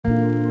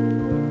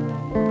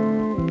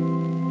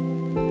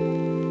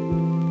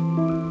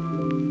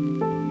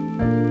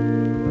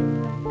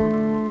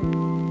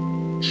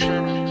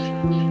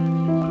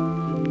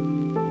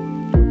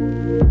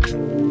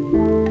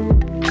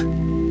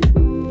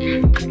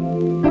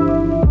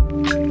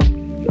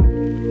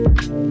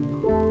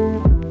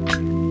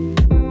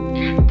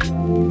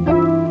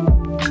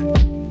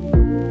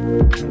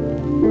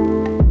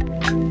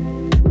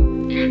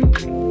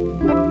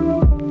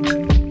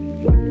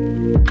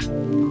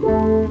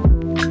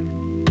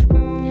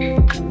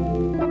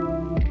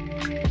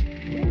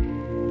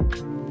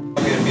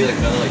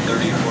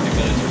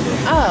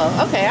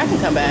Okay, I can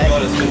come back.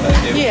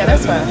 Yeah,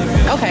 that's fine.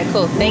 Okay,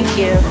 cool. Thank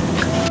you.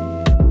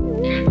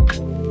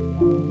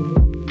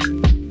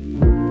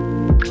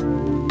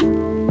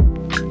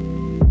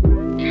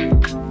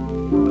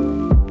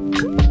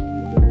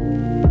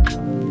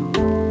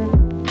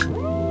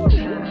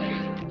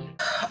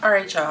 All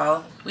right,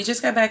 y'all, we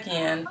just got back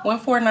in,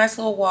 went for a nice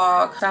little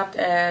walk, stopped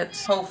at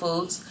Whole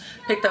Foods,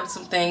 picked up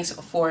some things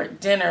for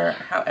dinner.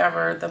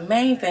 However, the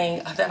main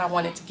thing that I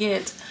wanted to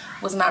get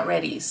was not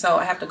ready, so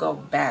I have to go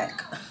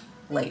back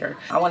later.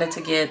 I wanted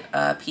to get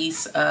a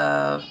piece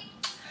of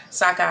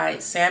sockeye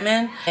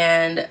salmon,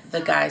 and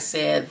the guy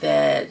said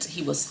that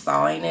he was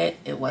thawing it.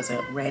 It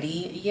wasn't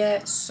ready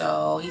yet,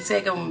 so he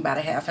said give him about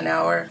a half an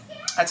hour.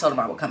 I told him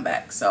I would come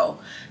back, so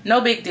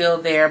no big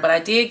deal there. But I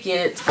did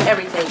get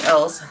everything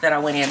else that I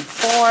went in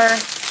for,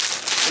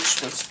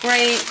 which was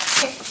great.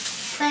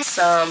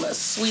 Some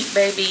sweet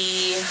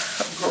baby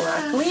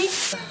broccoli,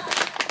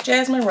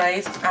 jasmine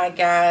rice. I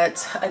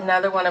got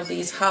another one of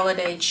these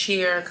holiday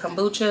cheer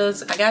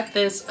kombuchas. I got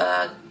this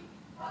a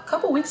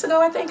couple weeks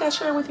ago, I think I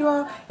shared with you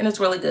all, and it's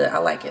really good. I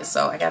like it,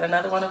 so I got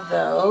another one of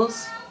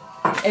those.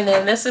 And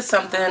then this is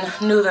something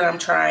new that I'm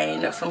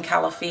trying from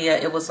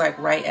Calafia. It was like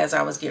right as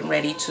I was getting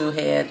ready to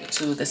head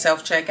to the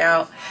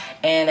self-checkout,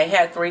 and they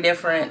had 3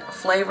 different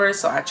flavors,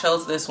 so I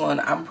chose this one.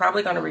 I'm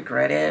probably going to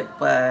regret it,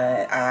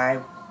 but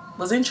I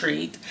was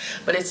intrigued.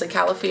 But it's a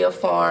Calafia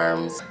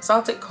Farms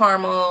salted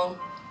caramel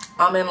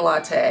almond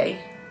latte.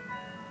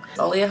 It's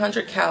only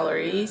 100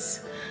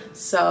 calories,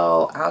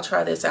 so I'll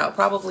try this out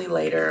probably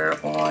later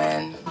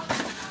on,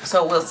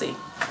 so we'll see.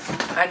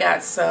 I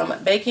got some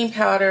baking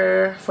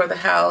powder for the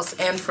house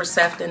and for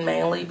Sefton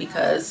mainly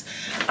because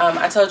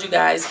I told you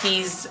guys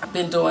he's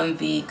been doing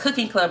the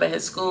cooking club at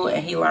his school,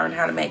 and he learned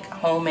how to make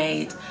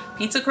homemade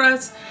pizza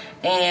crust,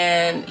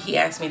 and he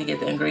asked me to get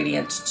the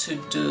ingredients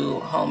to do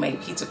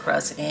homemade pizza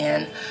crust.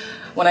 And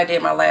when I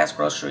did my last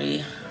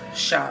grocery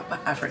shop,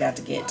 I forgot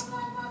to get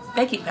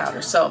baking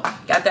powder, so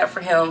got that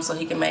for him so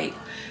he can make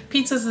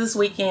pizzas this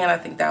weekend. I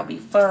think that'll be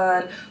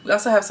fun. We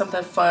also have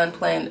something fun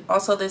planned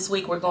also this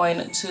week. We're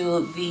going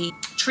to the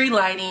tree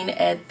lighting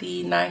at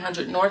the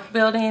 900 North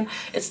building.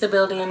 It's the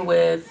building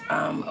with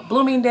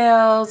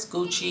Bloomingdale's,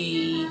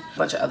 Gucci, a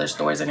bunch of other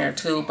stores in there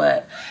too,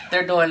 but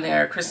they're doing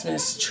their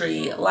Christmas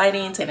tree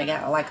lightings, and they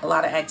got like a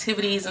lot of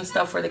activities and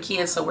stuff for the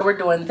kids, so we're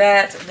doing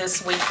that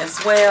this week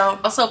as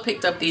well. Also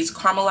picked up these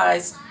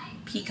caramelized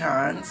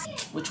pecans,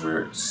 which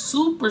were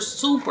super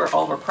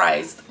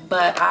overpriced,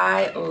 but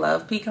I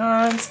love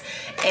pecans,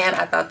 and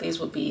I thought these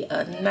would be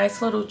a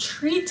nice little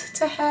treat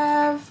to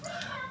have,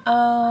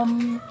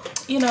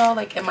 you know,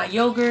 like in my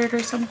yogurt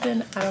or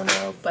something. I don't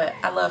know, but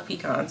I love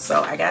pecans,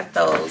 so I got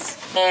those.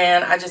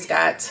 And I just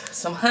got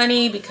some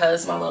honey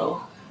because my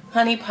little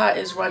honey pot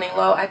is running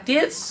low. I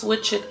did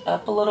switch it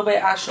up a little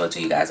bit. I'll show it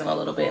to you guys in a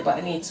little bit, but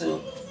I need to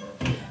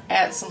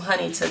add some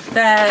honey to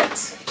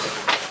that.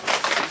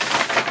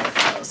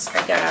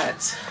 I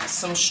got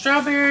some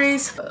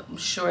strawberries. I'm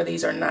sure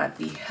these are not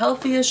the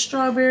healthiest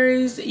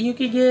strawberries that you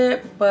could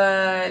get,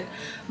 but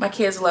my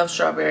kids love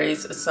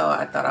strawberries, so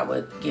I thought I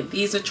would give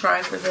these a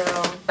try for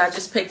them. I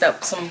just picked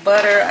up some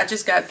butter. I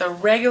just got the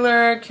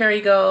regular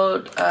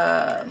Kerrygold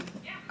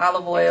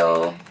olive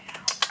oil,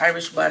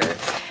 Irish butter.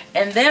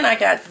 And then I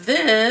got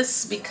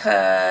this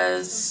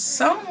because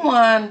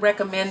someone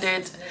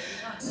recommended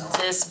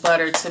this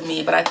butter to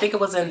me, but I think it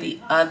was in the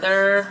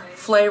other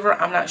flavor,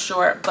 I'm not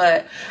sure,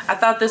 but I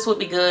thought this would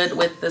be good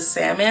with the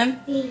salmon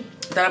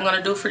that I'm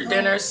gonna do for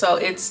dinner. So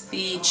it's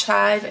the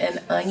chive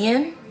and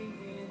onion,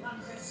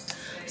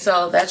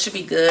 so that should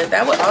be good.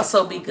 That would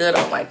also be good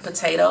on like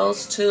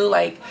potatoes too,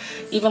 like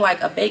even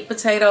like a baked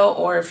potato,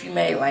 or if you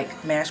made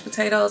like mashed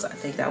potatoes, I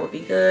think that would be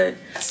good.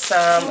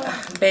 Some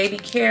baby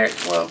carrot,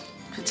 well,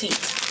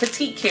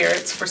 petite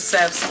carrots for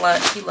Seth's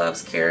lunch. He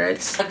loves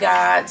carrots. I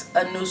got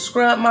a new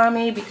scrub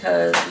mommy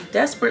because we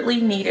desperately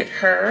needed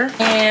her.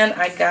 And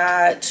I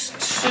got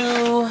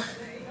 2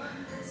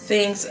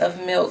 things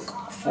of milk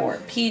for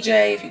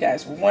PJ, if you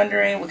guys were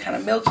wondering what kind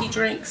of milk he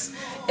drinks.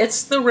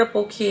 It's the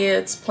Ripple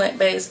Kids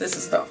plant-based. This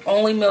is the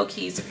only milk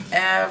he's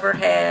ever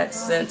had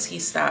since he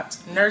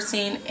stopped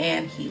nursing,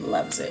 and he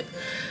loves it.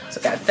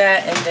 So got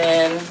that, and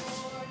then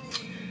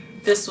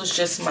this was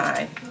just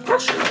my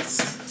grocery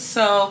list.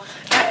 So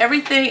got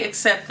everything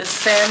except the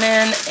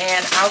salmon,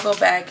 and I'll go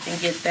back and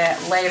get that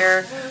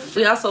later.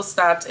 We also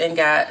stopped and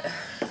got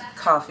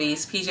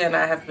coffees. PJ and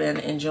I have been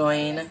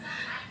enjoying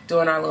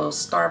doing our little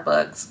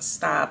Starbucks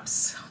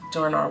stops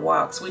during our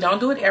walks. We don't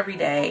do it every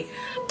day.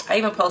 I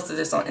even posted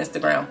this on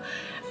Instagram.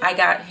 I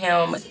got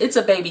him, it's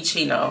a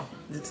Babyccino.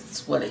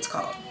 That's what it's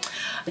called.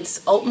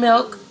 It's oat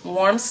milk,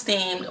 warm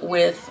steamed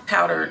with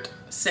powdered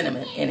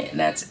cinnamon in it, and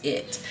that's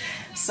it.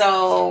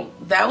 So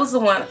that was the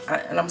one,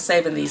 and I'm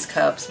saving these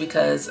cups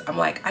because I'm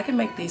like, I can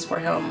make these for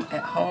him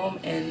at home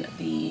in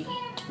the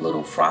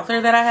little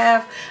frother that I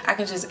have. I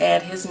can just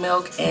add his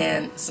milk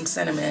and some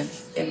cinnamon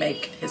and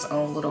make his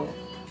own little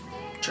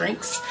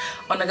drinks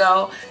on the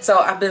go. So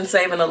I've been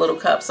saving a little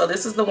cup. So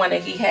this is the one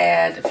that he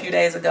had a few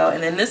days ago,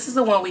 and then this is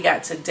the one we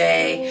got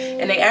today,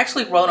 and they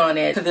actually wrote on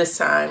it this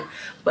time,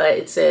 but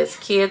it says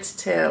Kids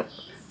Temp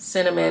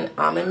Cinnamon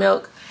Almond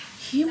Milk.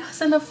 He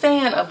wasn't a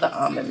fan of the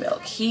almond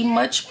milk. He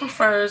much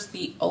prefers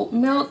the oat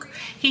milk.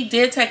 He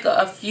did take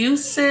a few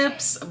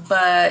sips,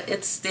 but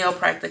it's still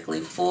practically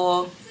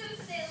full.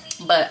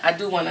 But I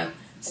do want to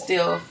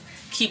still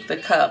keep the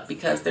cup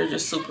because they're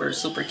just super,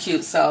 super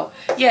cute. So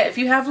yeah, if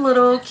you have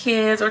little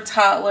kids or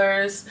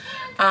toddlers,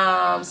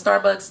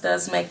 Starbucks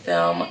does make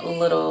them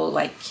little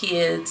like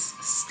kids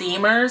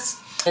steamers.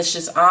 It's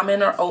just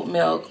almond or oat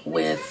milk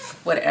with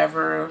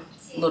whatever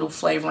little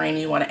flavoring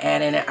you want to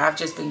add in it. I've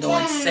just been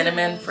doing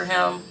cinnamon for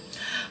him,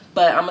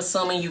 but I'm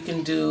assuming you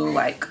can do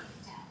like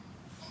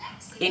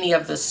any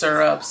of the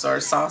syrups or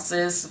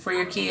sauces for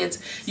your kids.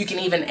 You can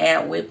even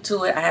add whip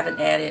to it. I haven't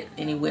added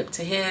any whip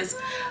to his,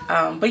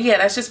 but yeah,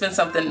 that's just been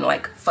something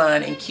like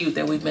fun and cute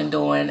that we've been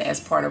doing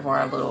as part of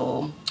our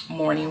little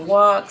morning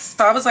walks.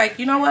 So I was like,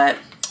 you know what,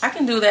 I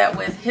can do that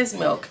with his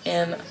milk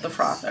in the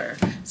frother.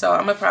 So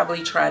I'm gonna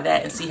probably try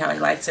that and see how he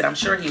likes it. I'm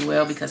sure he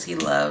will because he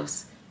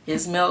loves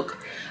his milk.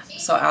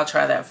 So I'll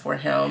try that for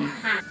him.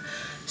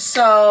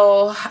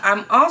 So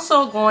I'm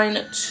also going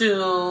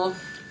to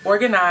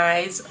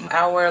organize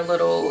our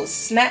little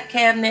snack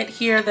cabinet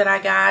here that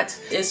I got.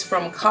 It's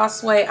from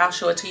Costway. I'll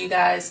show it to you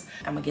guys.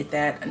 I'm gonna get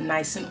that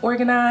nice and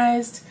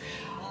organized,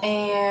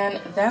 and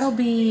that'll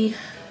be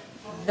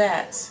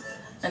that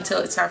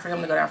until it's time for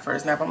him to go down for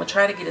his nap. I'm gonna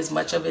try to get as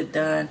much of it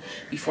done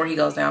before he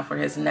goes down for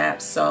his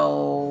nap,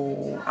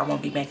 so I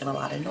won't be making a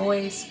lot of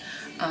noise.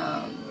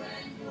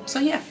 So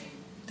yeah,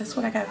 that's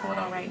what I got going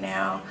on right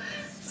now.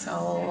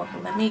 So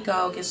let me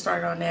go get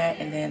started on that,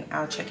 and then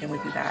I'll check in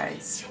with you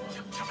guys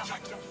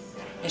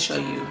and show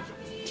you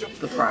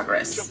the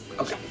progress.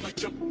 Okay.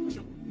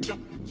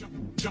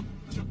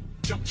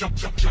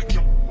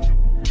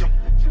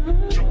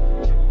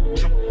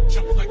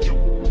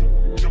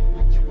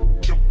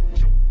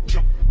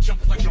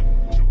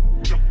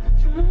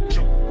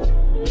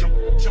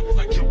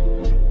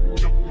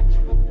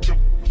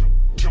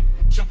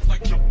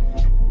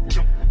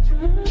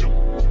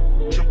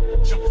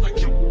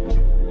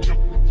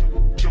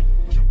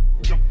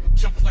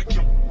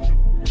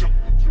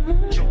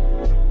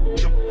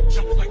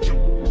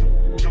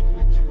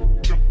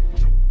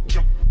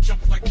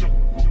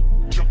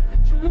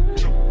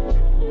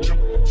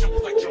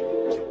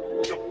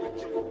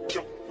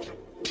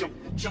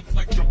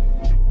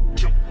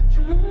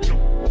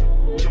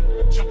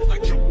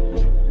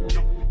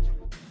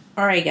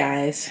 Alright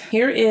guys,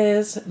 here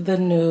is the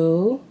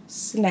new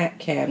snack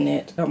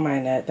cabinet. Don't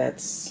mind that,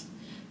 that's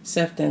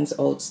Sefton's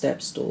old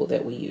step stool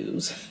that we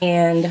use.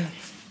 And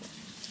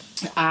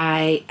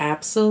I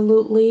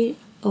absolutely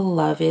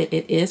love it.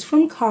 It is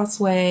from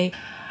Costway.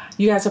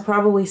 You guys have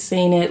probably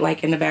seen it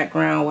like in the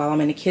background while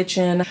I'm in the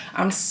kitchen.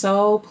 I'm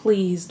so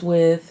pleased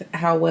with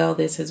how well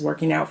this is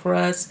working out for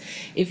us.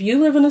 If you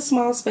live in a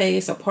small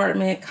space,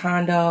 apartment,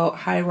 condo,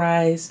 high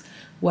rise,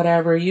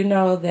 whatever, you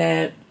know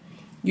that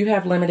you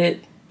have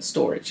limited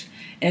storage.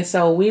 And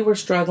so we were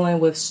struggling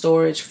with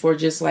storage for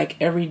just like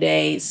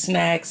everyday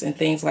snacks and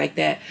things like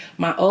that.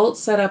 My old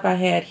setup I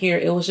had here,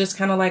 it was just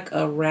kind of like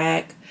a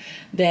rack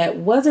that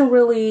wasn't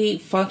really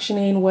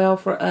functioning well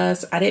for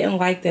us. I didn't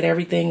like that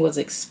everything was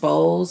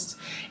exposed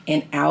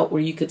and out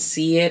where you could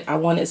see it. I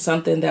wanted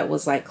something that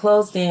was like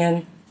closed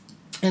in.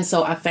 And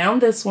so I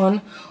found this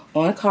one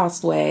on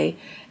Costway,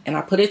 and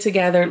I put it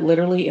together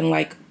literally in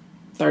like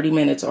 30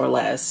 minutes or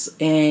less.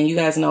 And you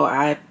guys know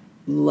I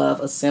love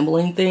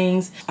assembling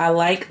things. I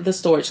like the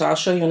storage, so I'll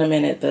show you in a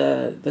minute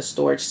the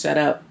storage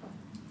setup.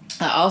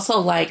 I also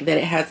like that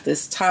it has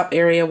this top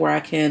area where I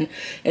can,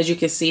 as you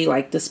can see,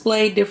 like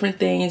display different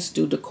things,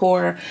 do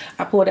decor.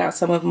 I pulled out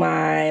some of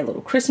my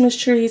little Christmas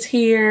trees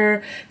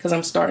here because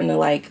I'm starting to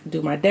like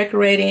do my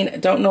decorating. I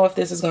don't know if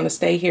this is going to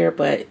stay here,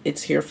 but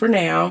it's here for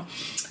now.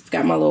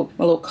 Got my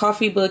little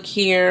coffee book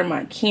here,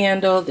 my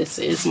candle. This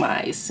is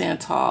my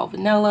Santal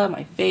vanilla,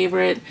 my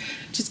favorite.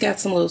 Just got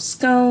some little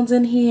scones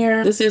in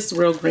here. This is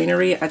real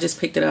greenery. I just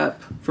picked it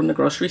up from the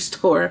grocery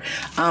store.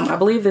 I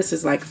believe this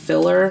is like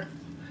filler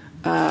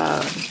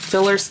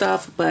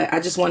stuff, but I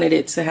just wanted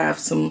it to have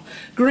some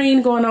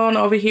green going on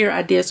over here.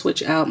 I did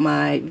switch out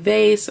my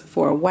vase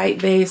for a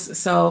white vase.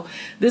 So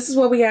this is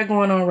what we got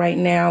going on right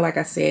now. Like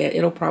I said,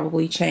 it'll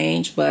probably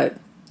change, but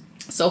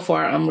so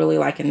far I'm really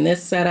liking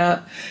this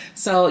setup.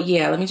 So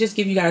yeah, let me just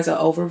give you guys an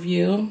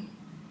overview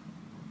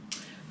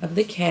of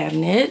the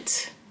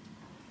cabinet.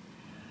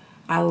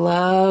 I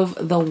love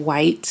the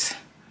white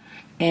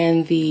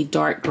and the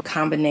dark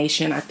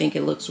combination. I think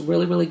it looks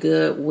really, really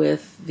good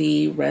with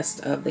the rest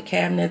of the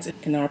cabinets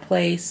in our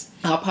place.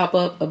 I'll pop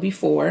up a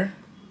before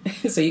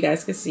so you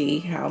guys can see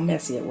how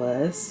messy it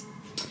was.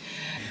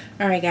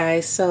 All right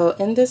guys, so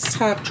in this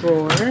top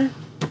drawer,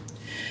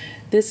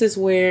 this is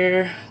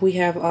where we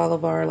have all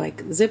of our like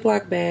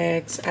Ziploc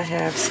bags. I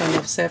have some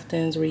of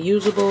Sefton's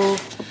reusable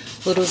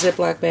little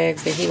Ziploc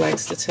bags that he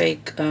likes to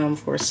take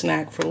for a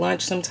snack for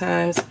lunch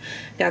sometimes.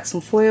 Got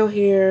some foil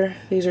here.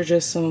 These are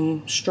just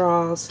some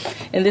straws.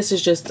 And this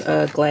is just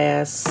a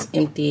glass,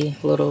 empty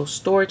little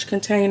storage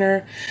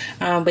container.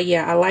 But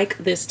yeah, I like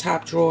this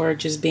top drawer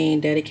just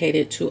being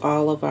dedicated to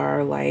all of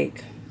our,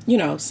 like, you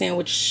know,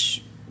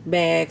 sandwich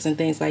bags and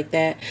things like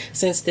that.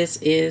 Since this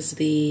is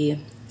the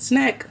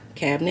snack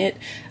cabinet,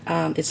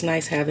 it's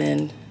nice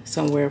having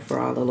somewhere for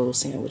all the little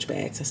sandwich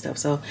bags and stuff.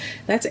 So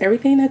that's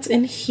everything that's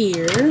in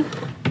here.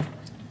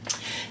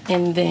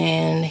 And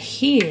then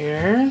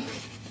here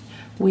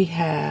we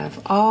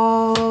have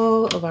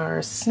all of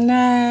our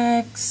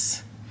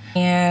snacks,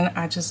 and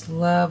I just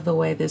love the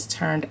way this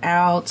turned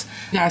out.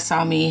 You guys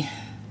saw me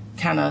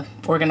kind of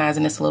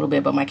organizing this a little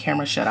bit, but my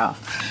camera shut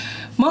off.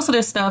 Most of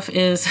this stuff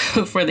is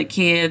for the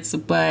kids,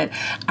 but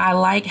I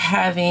like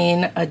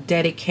having a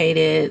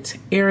dedicated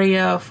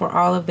area for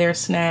all of their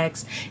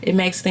snacks. It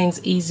makes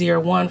things easier,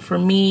 one, for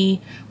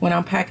me when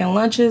I'm packing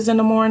lunches in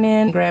the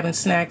morning, grabbing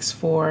snacks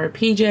for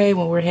PJ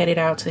when we're headed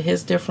out to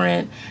his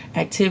different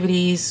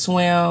activities,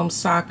 swim,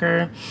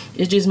 soccer.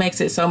 It just makes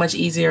it so much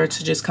easier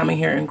to just come in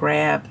here and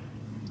grab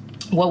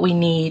what we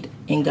need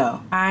and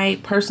go. I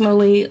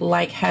personally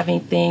like having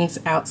things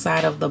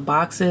outside of the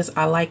boxes.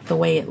 I like the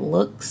way it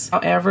looks.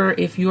 However,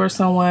 if you're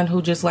someone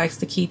who just likes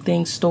to keep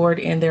things stored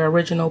in their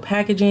original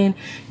packaging,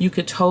 you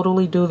could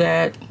totally do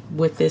that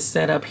with this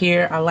setup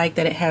here. I like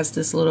that it has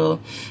this little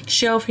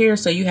shelf here,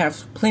 so you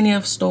have plenty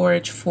of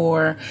storage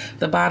for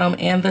the bottom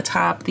and the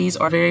top. These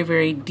are very,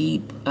 very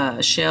deep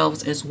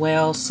shelves as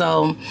well.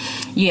 So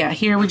yeah,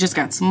 here we just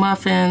got some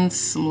muffins,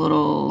 some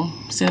little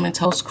Cinnamon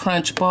Toast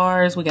Crunch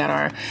bars. We got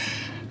our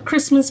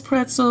Christmas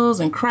pretzels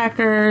and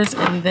crackers,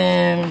 and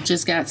then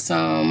just got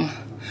some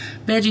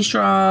veggie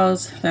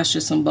straws. That's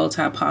just some bow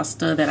tie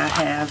pasta that I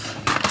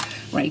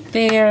have right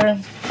there.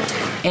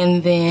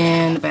 And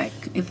then back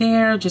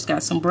there, just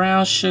got some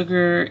brown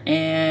sugar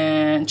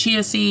and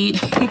chia seed,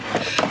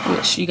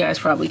 which you guys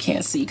probably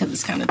can't see because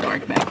it's kind of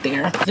dark back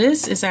there.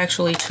 This is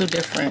actually two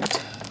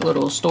different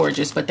little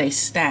storages, but they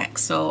stack.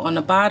 So on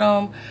the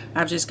bottom,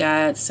 I've just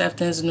got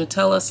Sefton's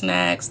Nutella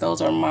snacks.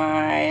 Those are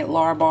my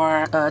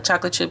Lar-Bar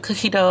chocolate chip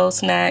cookie dough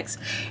snacks.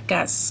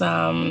 Got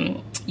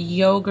some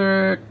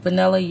yogurt,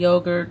 vanilla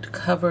yogurt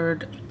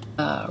covered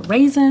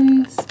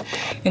raisins.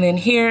 And then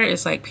here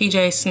is like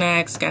PJ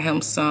snacks. Got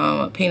him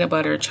some peanut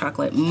butter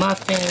chocolate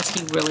muffins.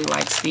 He really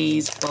likes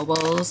these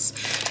bobos.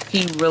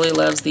 He really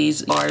loves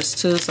these bars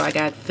too. So I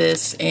got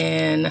this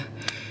in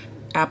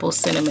apple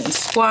cinnamon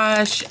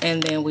squash,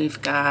 and then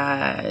we've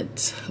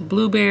got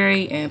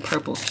blueberry and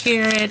purple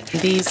carrot.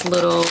 These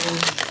little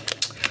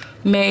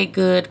Made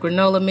Good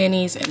granola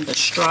minis and the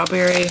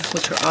strawberry,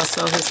 which are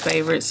also his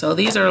favorite. So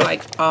these are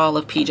like all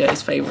of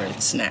PJ's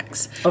favorite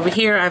snacks. Over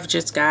here I've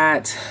just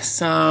got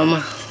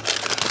some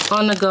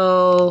on the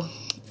go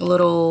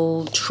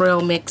little trail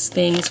mix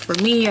things for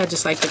me. I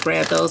just like to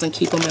grab those and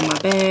keep them in my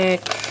bag.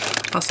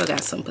 Also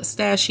got some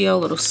pistachio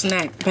little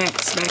snack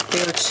packs back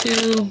there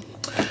too.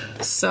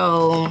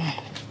 So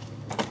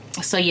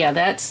yeah,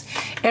 that's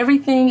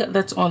everything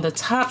that's on the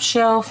top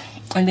shelf.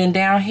 And then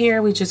down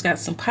here we just got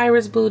some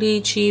Pirates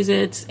Booty,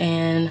 Cheez-Its,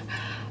 and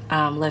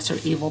Lesser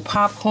Evil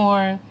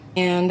popcorn.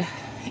 And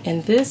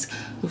in this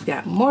we've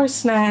got more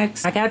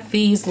snacks. I got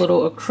these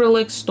little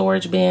acrylic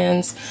storage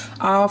bins,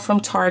 all from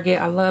Target.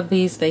 I love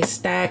these. They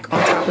stack on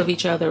top of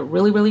each other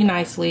really, really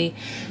nicely.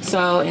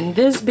 So in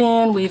this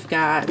bin we've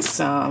got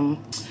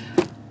some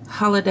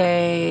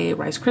holiday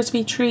Rice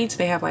Krispie treats.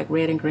 They have like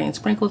red and green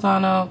sprinkles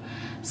on them.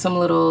 Some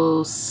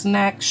little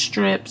snack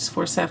strips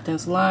for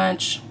Sefton's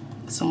lunch.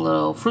 Some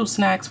little fruit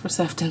snacks for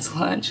Sefton's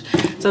lunch.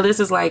 So this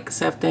is like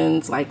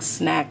Sefton's like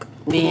snack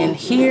bin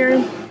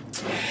here.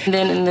 And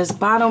then in this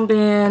bottom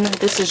bin,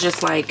 this is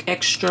just like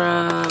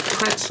extra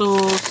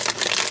pretzels,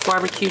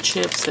 barbecue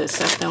chips that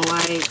Sefton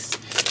likes.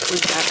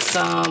 We've got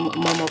some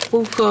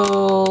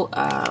Momofuku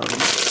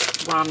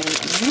ramen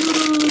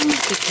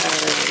noodles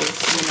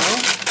because, you know,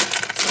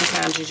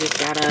 sometimes you just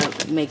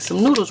gotta make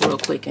some noodles real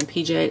quick, and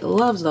PJ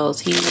loves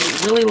those. He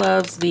really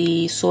loves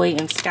the soy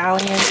and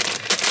scallion.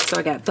 So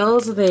I got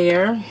those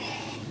there.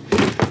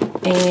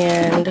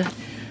 And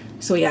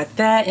so we got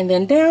that. And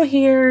then down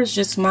here is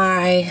just some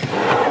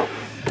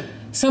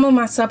of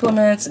my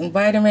supplements and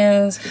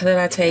vitamins that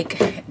I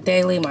take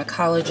daily. My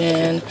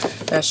collagen.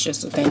 That's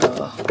just a thing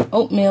of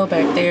oatmeal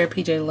back there.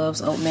 PJ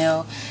loves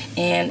oatmeal.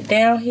 And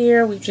down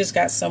here we've just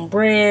got some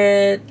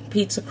bread,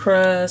 pizza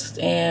crust,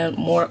 and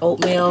more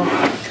oatmeal.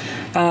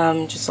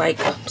 Just like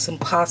some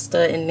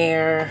pasta in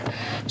there.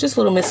 Just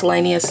little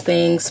miscellaneous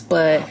things.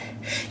 But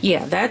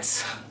yeah,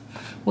 that's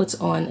what's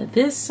on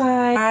this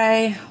side.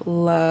 I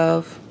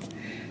love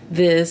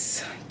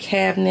this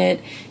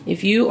cabinet.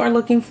 If you are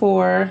looking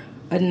for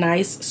a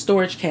nice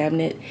storage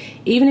cabinet,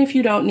 even if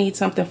you don't need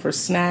something for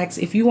snacks,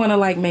 if you want to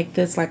like make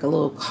this like a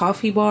little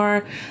coffee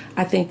bar,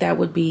 I think that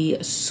would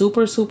be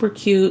super, super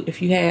cute.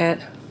 If you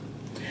had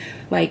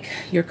like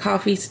your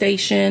coffee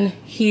station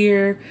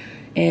here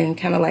and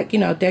kind of like, you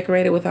know,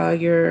 decorate it with all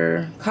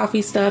your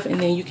coffee stuff. And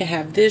then you can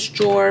have this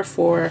drawer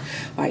for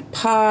like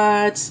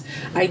pods.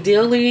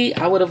 Ideally,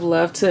 I would have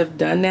loved to have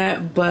done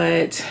that,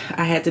 but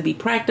I had to be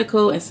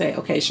practical and say,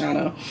 okay,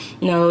 Shauna,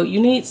 no, you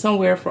need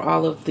somewhere for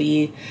all of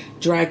the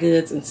dry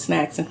goods and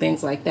snacks and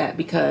things like that,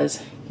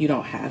 because you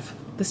don't have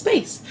the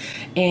space.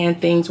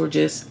 And things were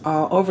just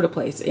all over the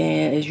place.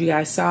 And as you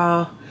guys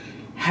saw,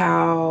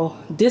 how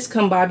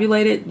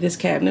discombobulated this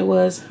cabinet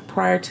was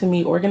prior to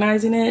me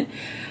organizing it,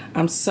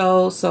 I'm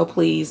so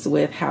pleased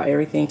with how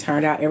everything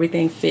turned out.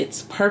 Everything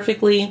fits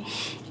perfectly,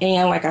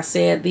 and like I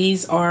said,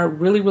 these are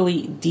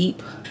really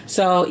deep.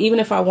 So even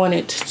if I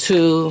wanted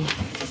to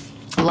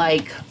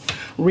like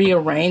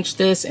rearrange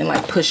this and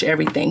like push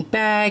everything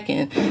back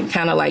and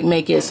kind of like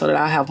make it so that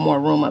I have more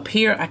room up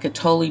here, I could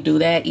totally do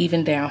that,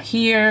 even down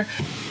here.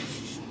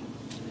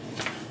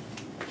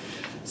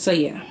 So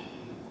yeah,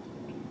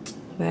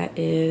 that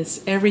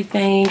is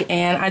everything.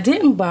 And I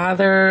didn't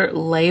bother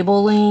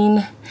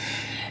labeling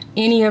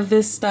any of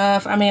this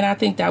stuff. I mean, I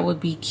think that would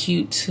be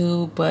cute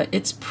too, but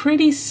it's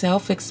pretty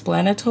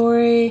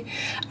self-explanatory.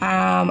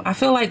 I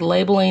feel like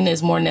labeling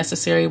is more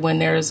necessary when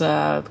there's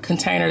a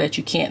container that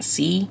you can't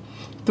see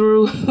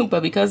through,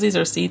 but because these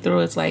are see-through,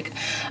 it's like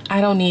I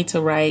don't need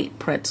to write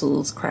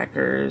pretzels,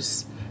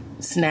 crackers,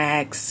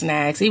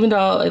 snacks, even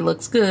though it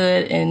looks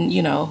good, and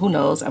you know, who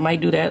knows, I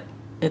might do that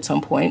at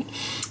some point.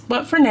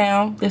 But for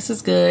now, this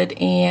is good.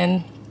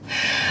 And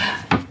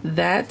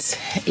that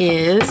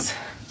is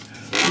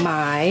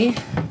my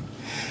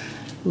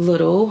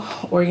little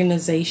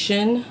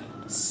organization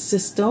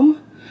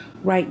system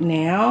right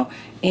now.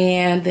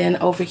 And then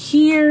over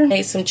here,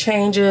 made some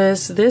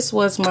changes. This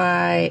was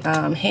my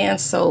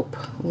hand soap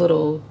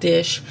little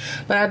dish,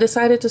 but I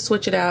decided to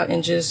switch it out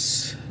and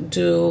just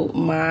do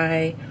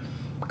my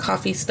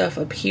coffee stuff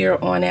up here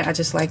on it. I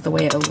just like the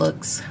way it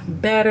looks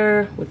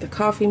better with the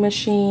coffee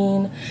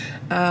machine.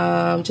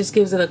 Just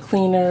gives it a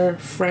cleaner,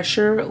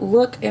 fresher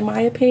look in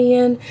my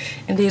opinion.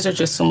 And these are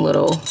just some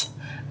little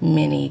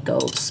mini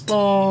gold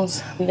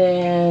spoons. And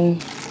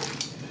then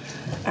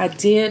I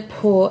did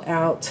pull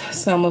out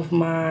some of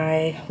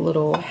my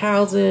little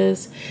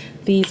houses.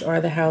 These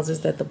are the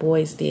houses that the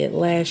boys did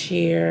last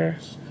year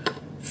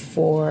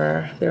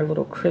for their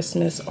little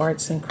Christmas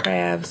arts and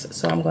crafts.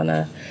 So I'm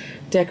gonna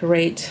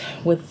decorate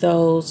with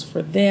those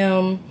for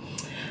them.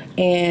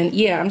 And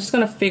yeah, I'm just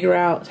gonna figure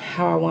out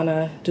how I want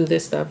to do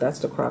this stuff. That's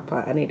the crock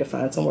pot. I need to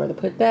find somewhere to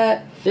put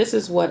that. This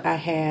is what I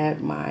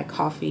had my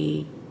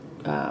coffee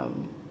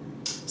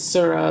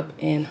syrup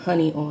and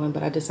honey on,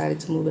 but I decided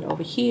to move it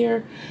over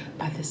here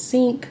by the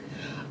sink.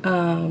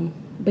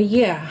 But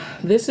yeah,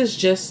 this is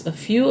just a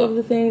few of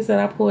the things that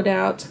I pulled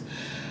out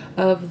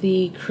of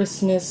the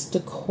Christmas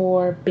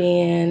decor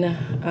bin.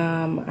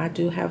 I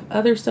do have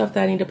other stuff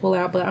that I need to pull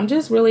out, but I'm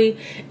just really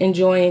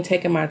enjoying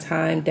taking my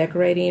time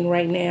decorating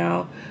right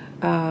now.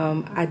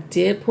 I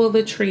did pull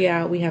the tree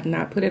out. We have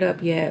not put it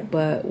up yet,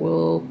 but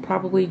we'll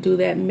probably do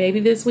that maybe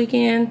this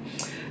weekend.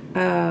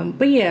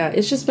 But yeah,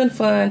 it's just been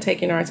fun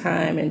taking our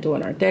time and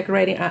doing our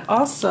decorating. I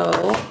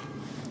also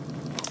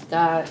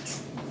got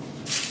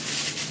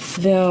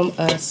them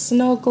a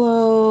snow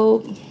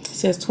globe. It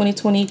says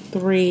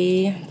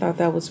 2023. I thought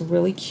that was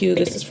really cute.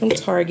 This is from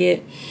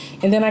Target.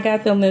 And then I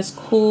got them this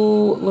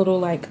cool little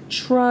like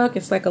truck.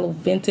 It's like a little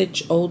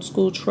vintage old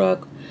school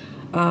truck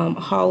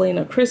hauling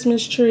a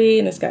Christmas tree,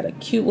 and it's got a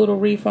cute little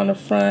wreath on the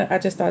front. I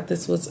just thought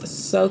this was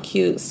so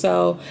cute.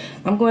 So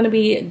I'm going to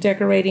be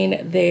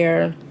decorating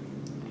their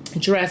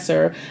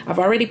dresser. I've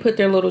already put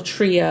their little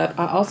tree up.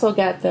 I also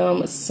got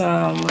them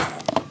some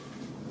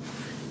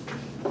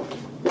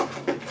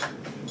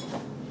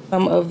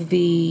of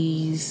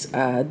these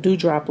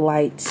dewdrop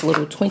lights,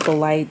 little twinkle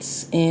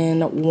lights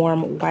in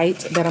warm white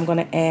that I'm going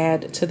to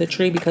add to the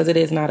tree because it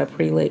is not a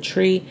pre-lit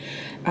tree.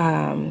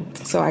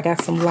 So I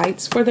got some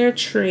lights for their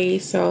tree,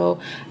 so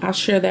I'll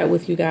share that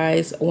with you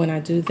guys when I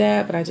do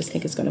that. But I just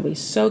think it's going to be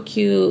so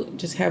cute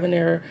just having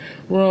their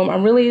room.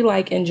 I'm really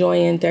like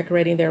enjoying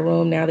decorating their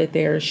room now that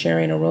they're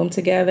sharing a room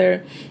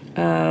together.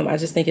 I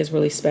just think it's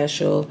really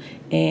special,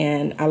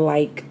 and I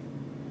like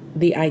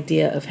the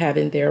idea of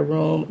having their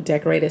room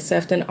decorated.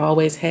 Sefton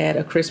always had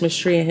a Christmas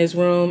tree in his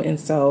room, and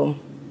so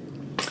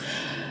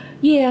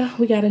yeah,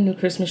 we got a new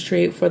Christmas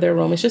tree for their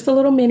room. It's just a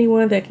little mini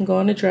one that can go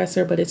on the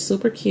dresser, but it's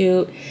super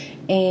cute.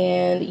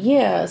 And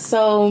yeah,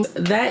 so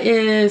that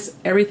is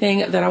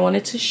everything that I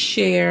wanted to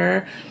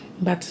share.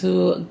 I'm about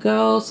to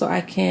go so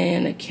I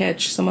can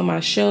catch some of my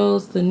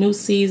shows. The new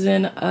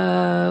season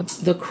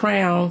of The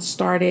Crown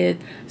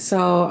started,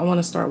 so I want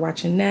to start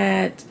watching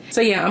that.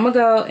 So yeah, I'm gonna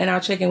go and I'll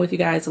check in with you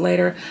guys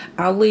later.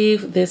 I'll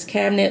leave this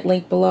cabinet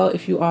link below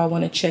if you all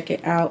want to check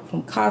it out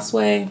from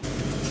Costway.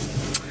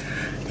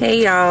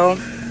 Hey y'all,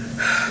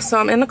 so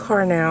I'm in the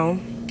car now,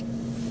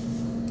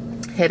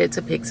 headed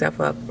to pick Seth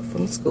up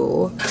from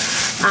school.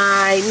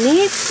 I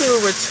need to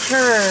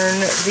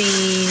return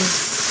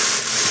these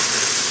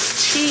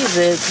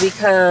Cheez-Its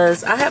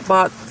because I had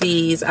bought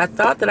these. I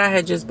thought that I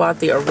had just bought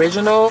the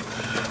original,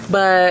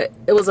 but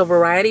it was a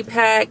variety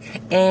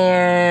pack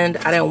and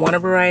I didn't want a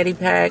variety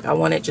pack. I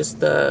wanted just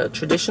the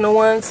traditional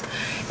ones.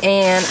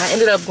 And I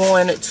ended up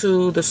going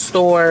to the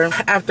store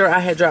after I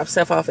had dropped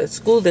Seth off at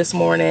school this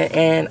morning,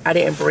 and I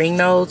didn't bring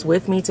those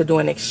with me to do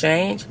an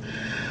exchange.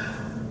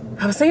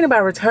 I was thinking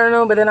about returning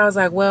them, but then I was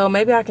like, well,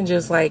 maybe I can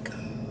just like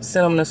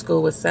send him to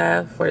school with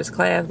Seth for his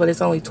class, but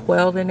it's only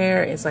 12 in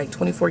there. It's like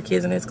 24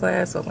 kids in his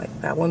class, so I'm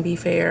like, that wouldn't be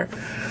fair.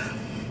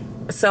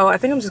 So I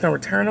think I'm just gonna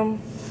return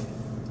them.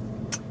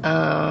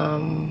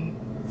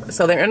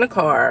 So they're in the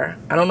car.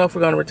 I don't know if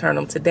we're gonna return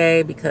them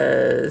today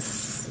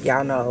because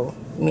y'all know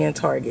me and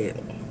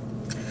Target,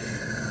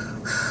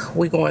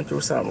 we going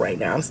through something right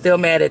now. I'm still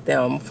mad at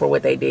them for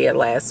what they did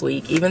last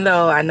week, even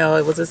though I know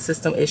it was a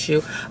system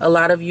issue. A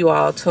lot of you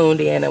all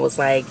tuned in and was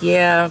like,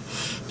 yeah,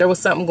 there was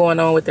something going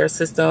on with their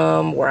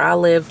system where I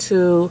live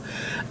too.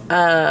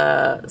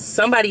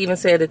 Somebody even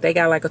said that they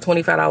got like a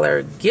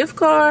 $25 gift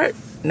card.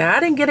 Now,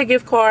 I didn't get a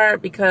gift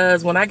card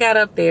because when I got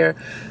up there,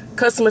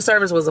 customer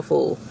service was a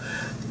fool.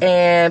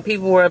 And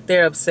people were up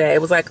there upset.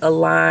 It was like a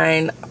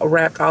line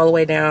wrapped all the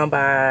way down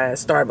by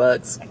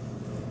Starbucks.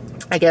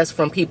 I guess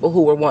from people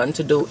who were wanting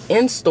to do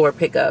in-store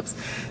pickups.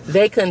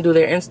 They couldn't do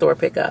their in-store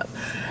pickup.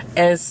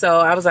 And so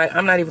I was like,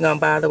 I'm not even going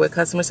to bother with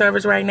customer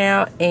service right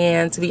now.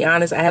 And to be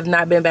honest, I have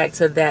not been back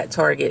to that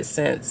Target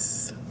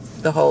since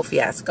the whole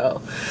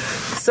fiasco.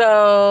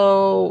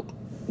 So,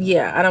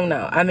 yeah, I don't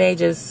know. I may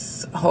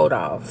just hold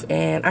off.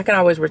 And I can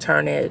always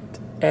return it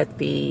at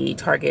the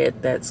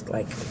Target that's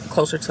like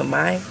closer to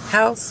my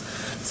house.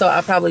 So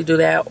I'll probably do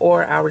that.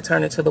 Or I'll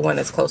return it to the one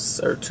that's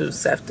closer to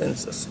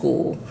Sefton's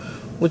school,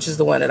 which is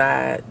the one that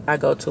I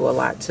go to a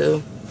lot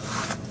too.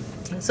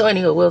 So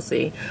anyway, we'll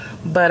see.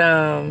 But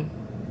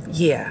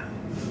yeah,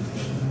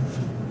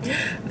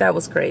 that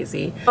was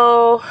crazy.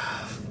 So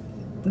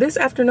this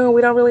afternoon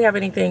we don't really have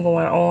anything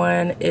going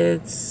on.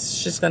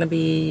 It's just gonna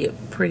be a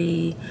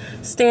pretty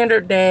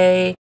standard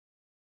day.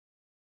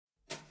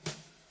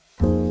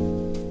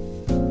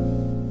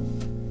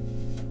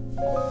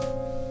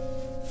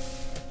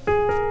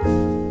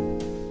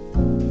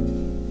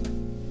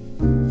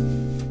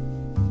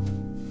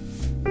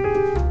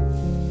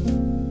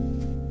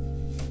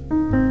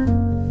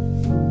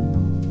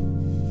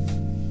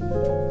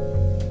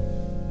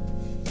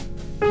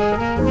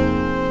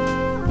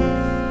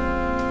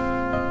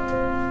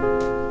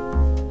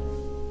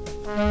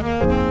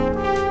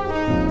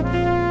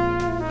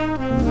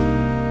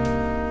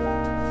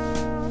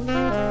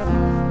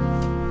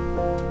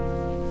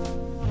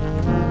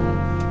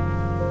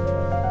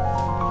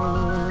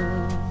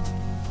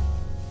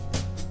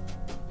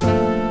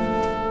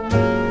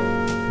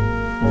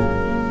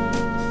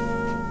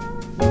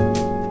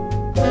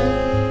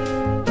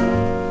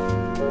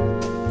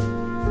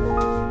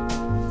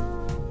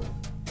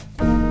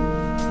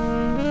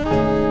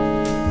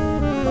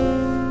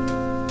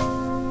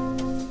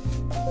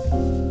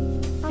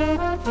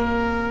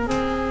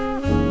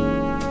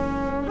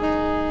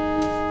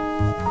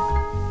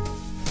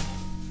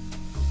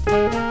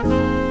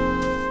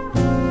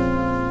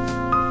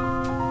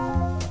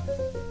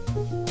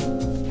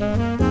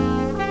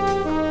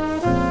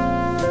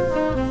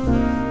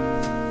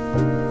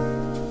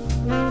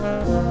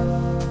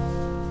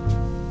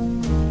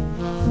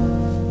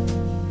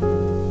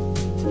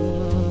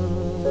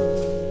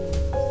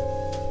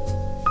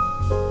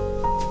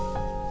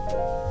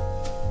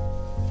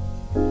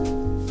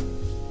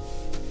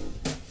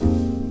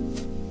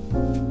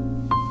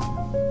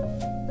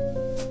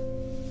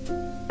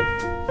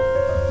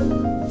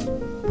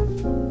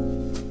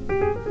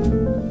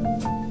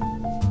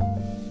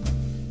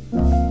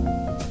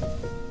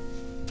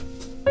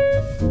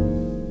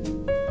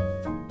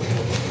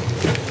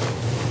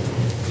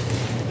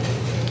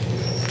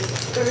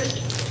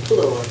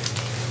 Floor.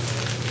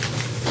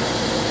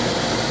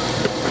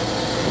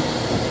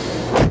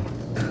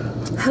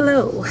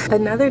 Hello,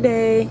 another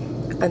day,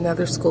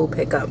 another school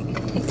pickup.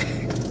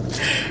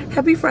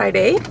 Happy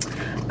Friday.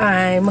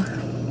 I'm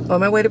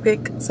on my way to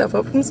pick stuff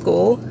up from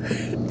school.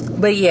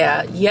 But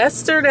yeah,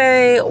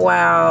 yesterday,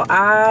 wow,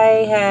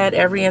 I had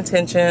every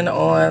intention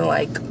on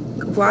like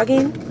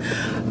vlogging,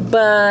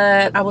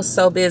 but I was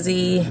so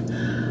busy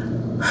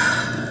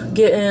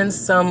getting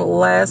some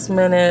last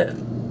minute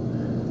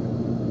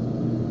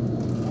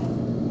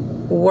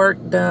work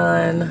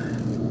done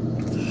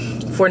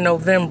for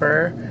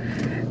November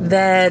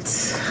that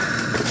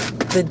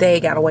the day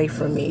got away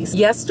from me.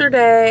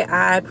 Yesterday,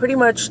 I pretty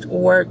much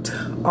worked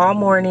all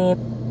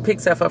morning,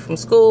 picked stuff up from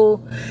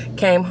school,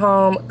 came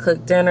home,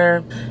 cooked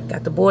dinner,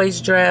 got the boys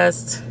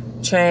dressed,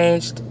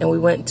 changed, and we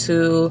went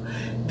to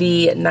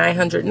the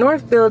 900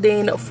 North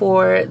building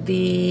for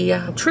the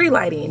tree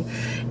lighting.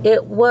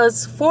 It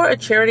was for a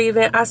charity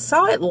event. I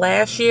saw it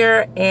last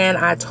year and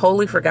I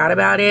totally forgot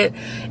about it.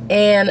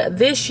 And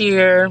this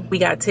year we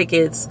got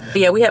tickets.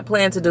 Yeah, we had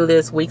planned to do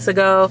this weeks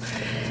ago.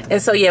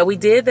 And so yeah, we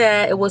did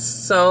that. It was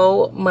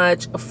so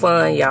much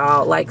fun,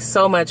 y'all. Like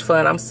so much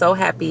fun. I'm so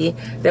happy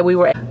that we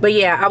were, but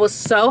yeah, I was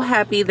so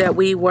happy that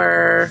we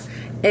were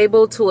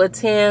able to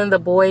attend. The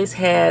boys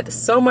had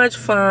so much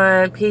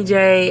fun.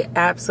 PJ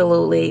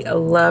absolutely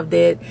loved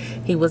it.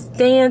 He was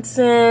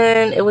dancing.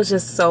 It was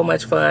just so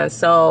much fun.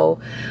 So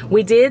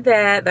we did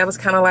that. That was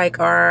kind of like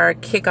our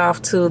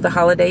kickoff to the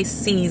holiday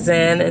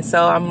season. And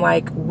so I'm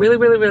like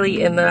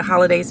really in the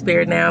holiday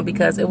spirit now,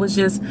 because it was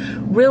just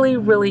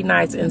really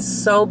nice and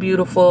so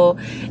beautiful.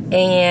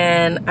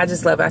 And I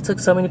just love it. I took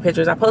so many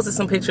pictures. I posted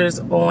some pictures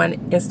on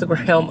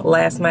Instagram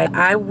last night.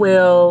 I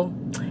will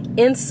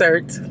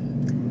insert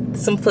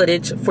some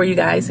footage for you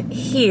guys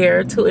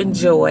here to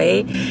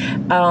enjoy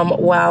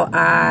while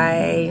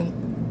I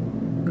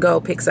go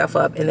pick stuff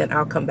up, and then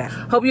I'll come back.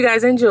 Hope you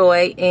guys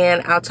enjoy,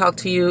 and I'll talk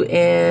to you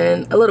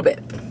in a little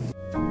bit.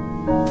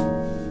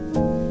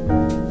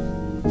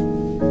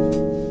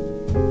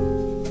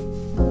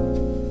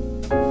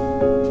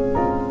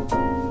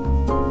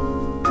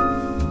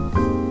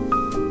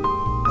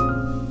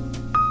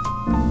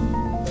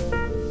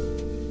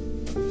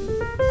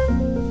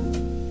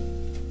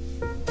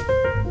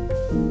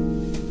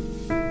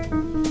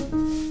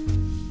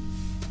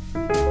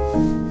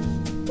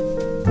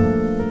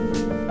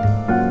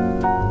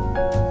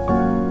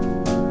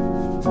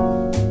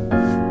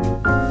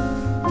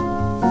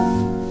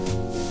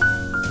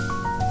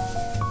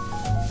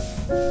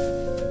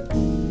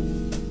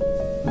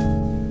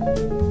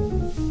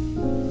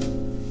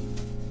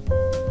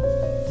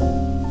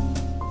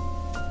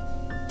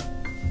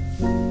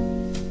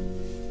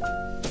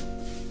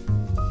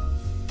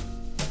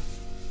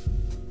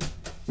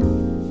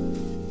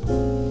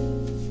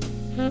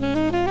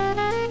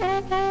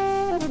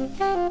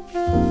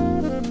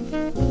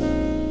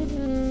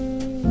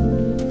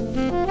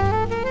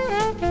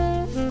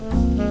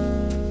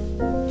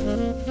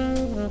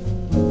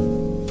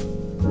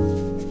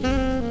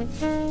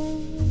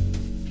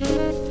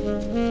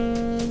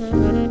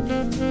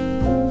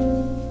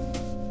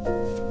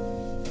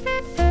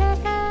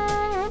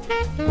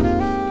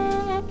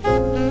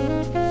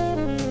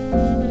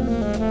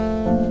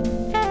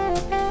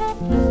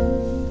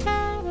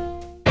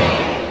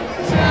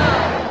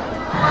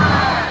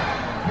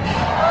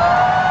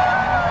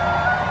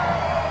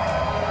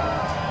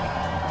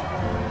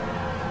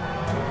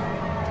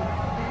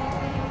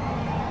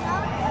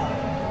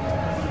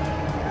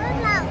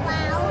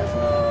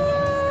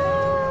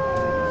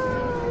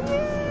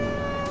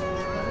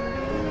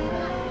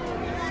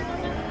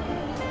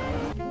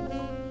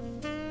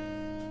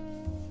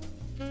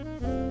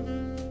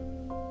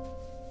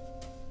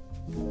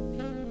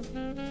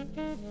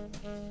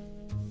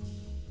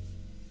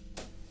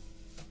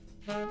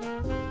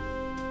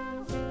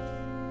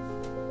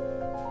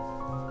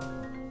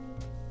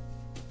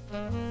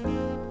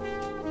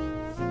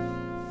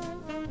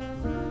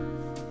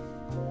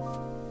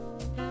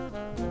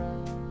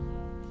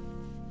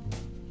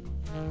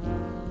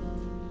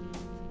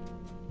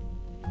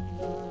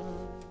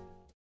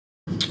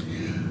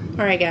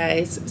 Alright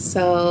guys,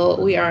 so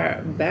we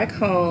are back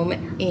home,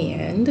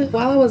 and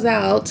while I was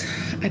out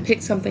I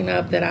picked something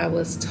up that I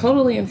was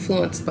totally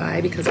influenced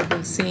by, because I've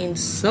been seeing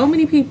so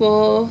many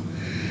people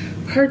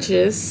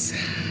purchase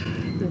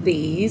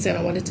these and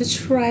I wanted to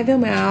try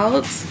them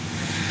out.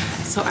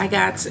 So I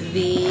got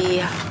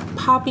the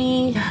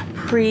Poppy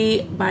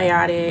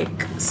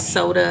prebiotic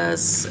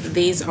sodas.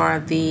 These are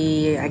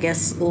the, I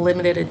guess,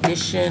 limited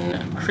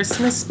edition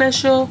Christmas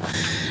special.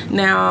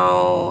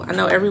 Now, I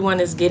know everyone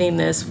is getting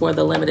this for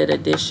the limited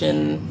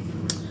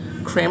edition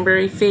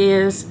cranberry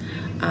fizz.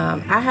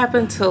 I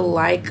happen to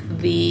like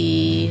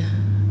the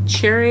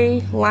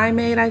cherry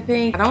limeade, I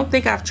think. I don't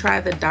think I've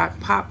tried the Doc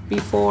Pop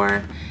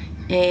before,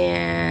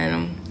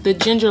 and the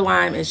ginger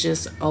lime is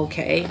just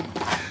okay.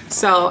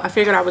 So I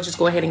figured I would just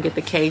go ahead and get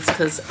the case,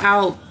 because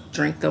I'll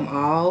drink them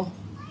all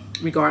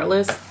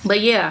regardless. But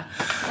yeah,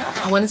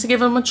 I wanted to give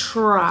them a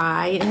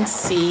try and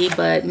see,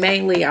 but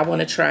mainly I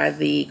want to try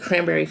the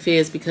cranberry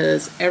fizz,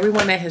 because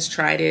everyone that has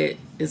tried it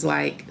is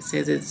like,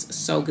 says it's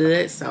so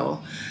good.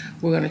 So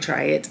we're gonna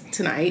try it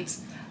tonight.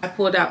 I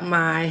pulled out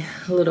my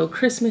little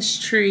Christmas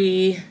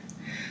tree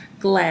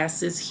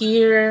glasses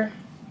here.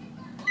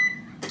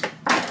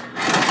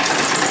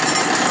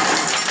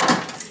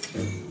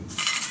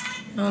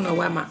 I don't know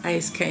why my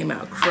ice came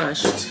out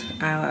crushed.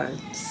 I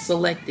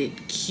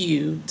selected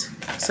cute.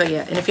 So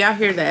yeah, and if y'all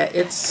hear that,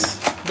 it's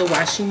the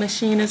washing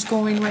machine is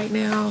going right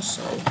now.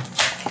 So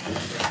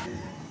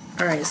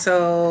all right,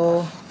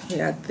 so we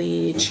got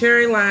the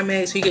cherry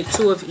limeade, so you get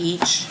 2 of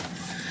each,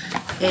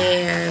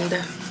 and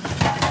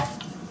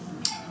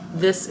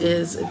this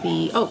is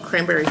the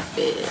cranberry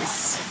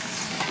fizz.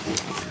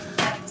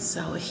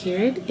 So here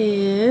it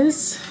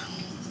is.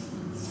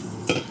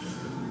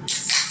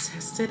 Let's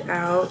test it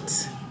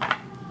out.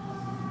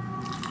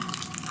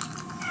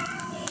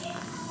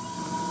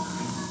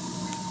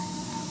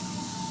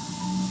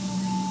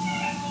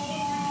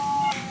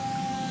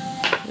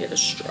 Get a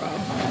straw.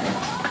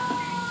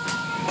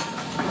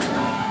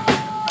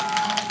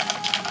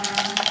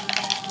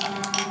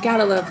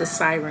 Gotta love the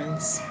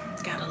sirens.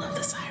 Gotta love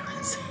the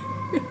sirens.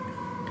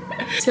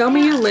 Tell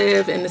me you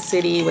live in the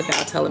city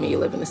without telling me you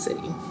live in the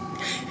city.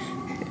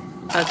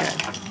 Okay.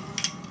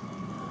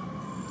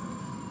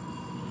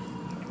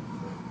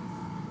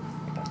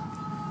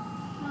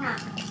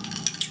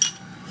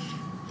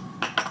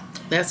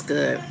 That's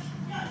good.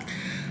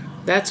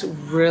 That's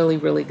really,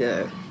 really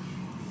good.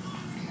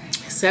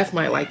 Seth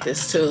might like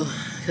this too,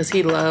 because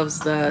he loves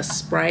the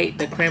Sprite,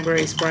 the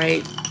cranberry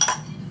Sprite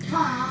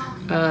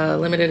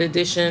limited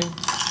edition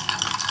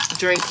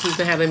drink. He's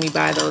been having me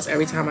buy those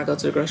every time I go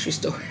to the grocery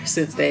store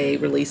since they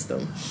released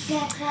them.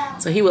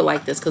 So he would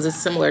like this because it's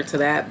similar to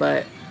that,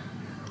 but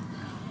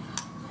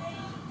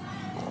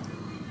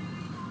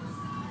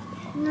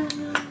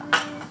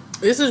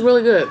this is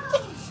really good.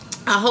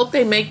 I hope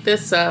they make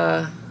this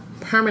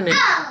permanent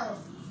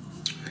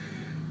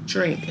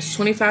drink. It's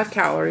 25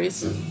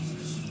 calories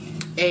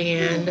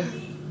and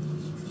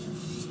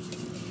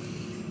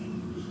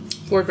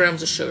 4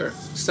 grams of sugar.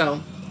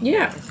 So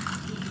yeah,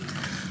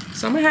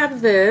 so I'm gonna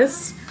have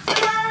this.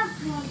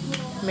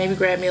 Maybe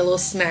grab me a little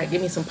snack,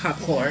 give me some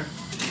popcorn.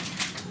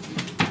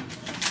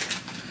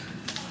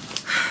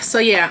 So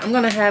yeah, I'm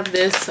gonna have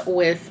this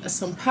with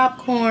some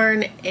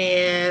popcorn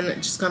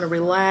and just gonna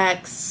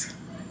relax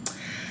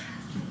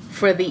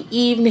for the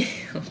evening.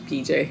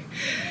 PJ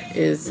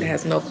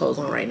has no clothes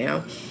on right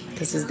now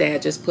because his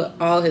dad just put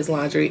all his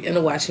laundry in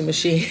the washing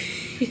machine.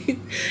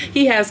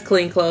 He has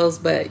clean clothes,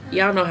 but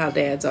y'all know how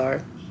dads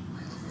are.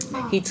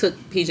 He took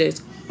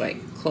PJ's like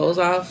clothes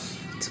off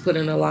to put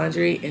in the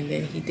laundry, and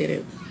then he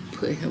didn't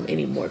put him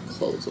any more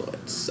clothes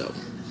on. So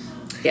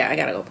yeah, I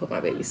gotta go put my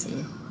baby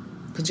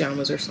some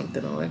pajamas or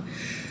something on.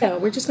 Yeah,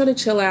 we're just gonna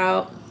chill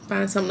out,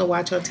 find something to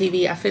watch on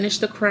TV. I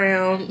finished The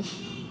Crown.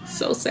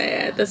 So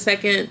sad. The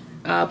second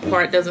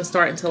part doesn't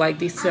start until like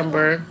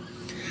December,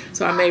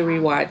 so I may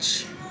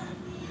rewatch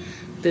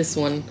this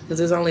one because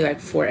there's only like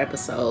 4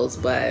 episodes.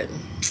 But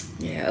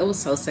yeah, it was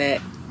so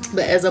sad.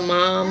 But as a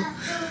mom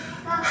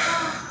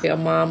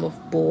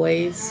of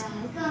boys,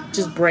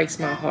 just breaks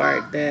my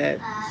heart that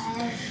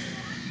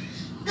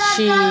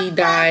she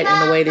died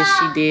in the way that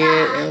she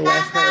did and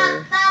left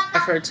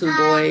her 2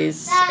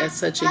 boys at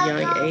such a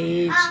young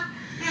age.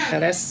 Now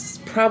that's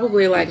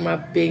probably like my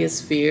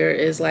biggest fear,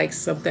 is like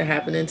something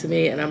happening to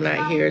me and I'm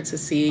not here to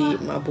see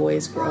my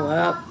boys grow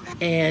up.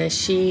 And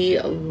she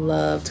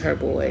loved her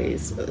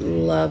boys,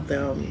 loved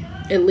them.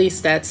 At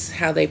least that's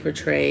how they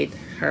portrayed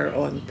her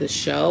on the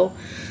show.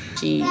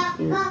 She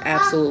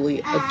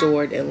absolutely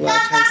adored and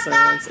loved her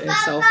sons, and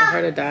so for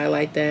her to die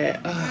like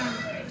that,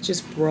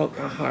 just broke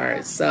my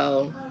heart.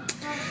 So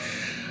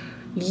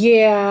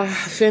yeah,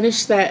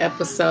 finished that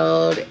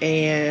episode,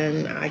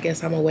 and I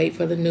guess I'm gonna wait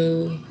for the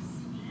new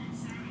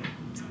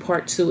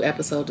part 2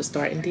 episode to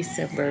start in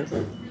December.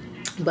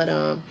 But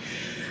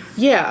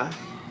yeah,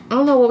 I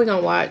don't know what we're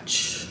gonna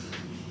watch.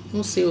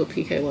 We'll see what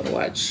PK want to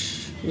watch.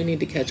 We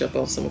need to catch up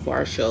on some of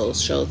our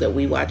shows that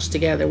we watch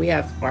together. We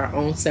have our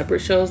own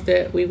separate shows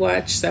that we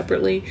watch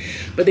separately,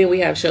 but then we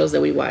have shows that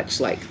we watch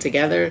like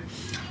together,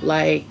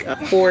 like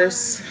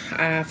Force.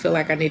 I feel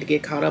like I need to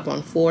get caught up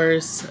on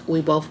Force. We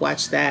both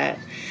watched that,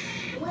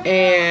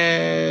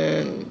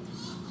 and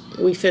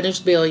we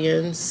finished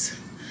Billions.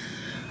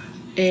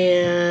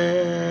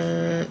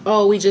 And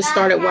we just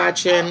started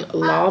watching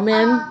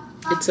Lawmen.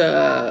 It's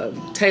a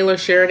Taylor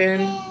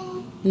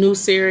Sheridan new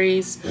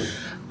series.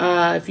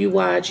 If you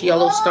watch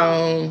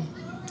Yellowstone,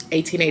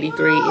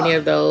 1883, any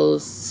of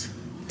those,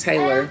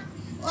 Taylor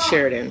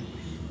Sheridan,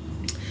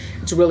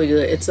 it's really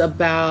good. It's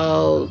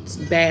about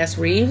Bass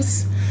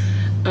Reeves,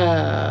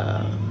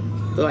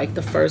 like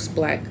the first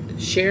black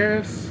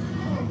sheriff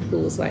who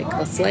was like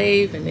a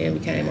slave and then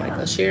became like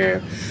a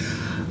sheriff.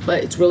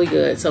 But it's really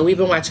good. So we've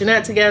been watching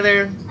that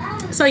together.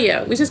 So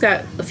yeah, we just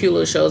got a few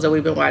little shows that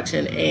we've been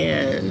watching,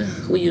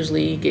 and we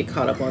usually get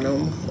caught up on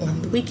them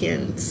on the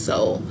weekends.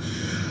 So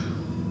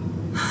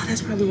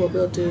that's probably what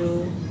we'll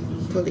do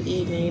for the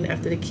evening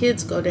after the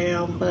kids go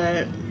down.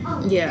 But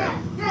yeah,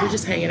 we're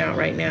just hanging out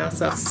right now.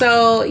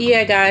 So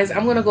yeah, guys,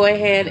 I'm gonna go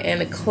ahead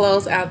and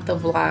close out the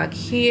vlog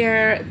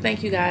here.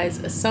 Thank you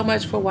guys so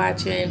much for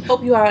watching.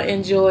 Hope you all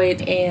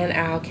enjoyed, and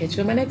I'll catch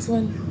you in my next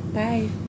one. Bye.